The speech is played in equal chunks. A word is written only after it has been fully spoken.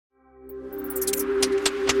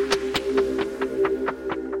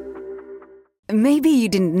Maybe you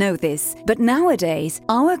didn't know this, but nowadays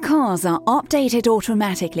our cars are updated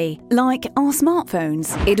automatically, like our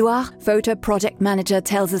smartphones. Edouard, Photo Project Manager,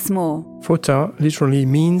 tells us more. FOTA literally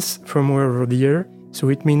means firmware over the air, so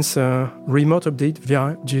it means remote update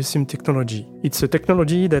via GSM technology. It's a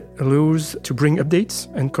technology that allows to bring updates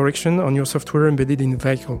and correction on your software embedded in the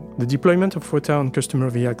vehicle. The deployment of FOTA on customer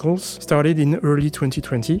vehicles started in early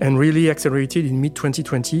 2020 and really accelerated in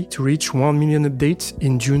mid-2020 to reach 1 million updates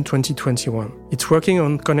in June 2021. It's working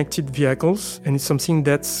on connected vehicles, and it's something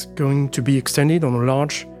that's going to be extended on a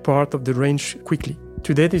large part of the range quickly.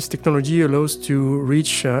 Today, this technology allows to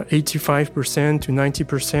reach 85% to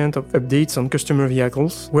 90% of updates on customer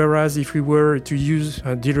vehicles, whereas if we were to use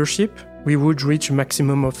a dealership, we would reach a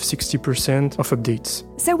maximum of 60% of updates.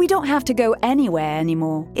 So we don't have to go anywhere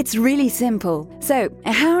anymore. It's really simple. So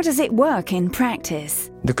how does it work in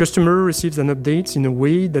practice? The customer receives an update in a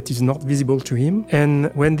way that is not visible to him,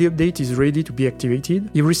 and when the update is ready to be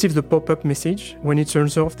activated, he receives the pop-up message when he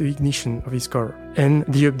turns off the ignition of his car. And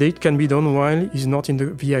the update can be done while he's not in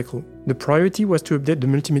the vehicle. The priority was to update the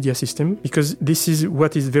multimedia system because this is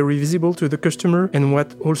what is very visible to the customer and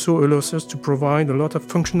what also allows us to provide a lot of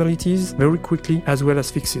functionalities very quickly as well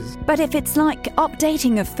as fixes. But if it's like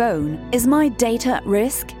updating a phone, is my data at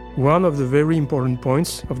risk? One of the very important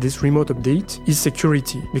points of this remote update is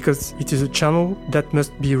security, because it is a channel that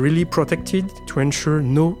must be really protected to ensure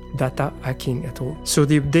no data hacking at all. So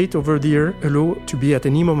the update over the air allows to be at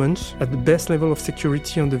any moment at the best level of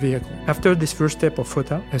security on the vehicle. After this first step of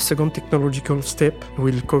FOTA, a second technological step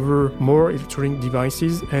will cover more electronic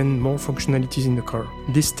devices and more functionalities in the car.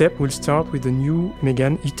 This step will start with the new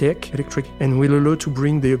Megane E-Tech electric and will allow to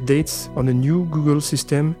bring the updates on the new Google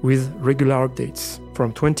system with regular updates.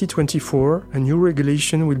 From 2024, a new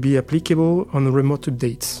regulation will be applicable on remote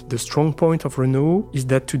updates. The strong point of Renault is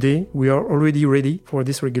that today we are already ready for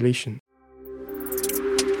this regulation.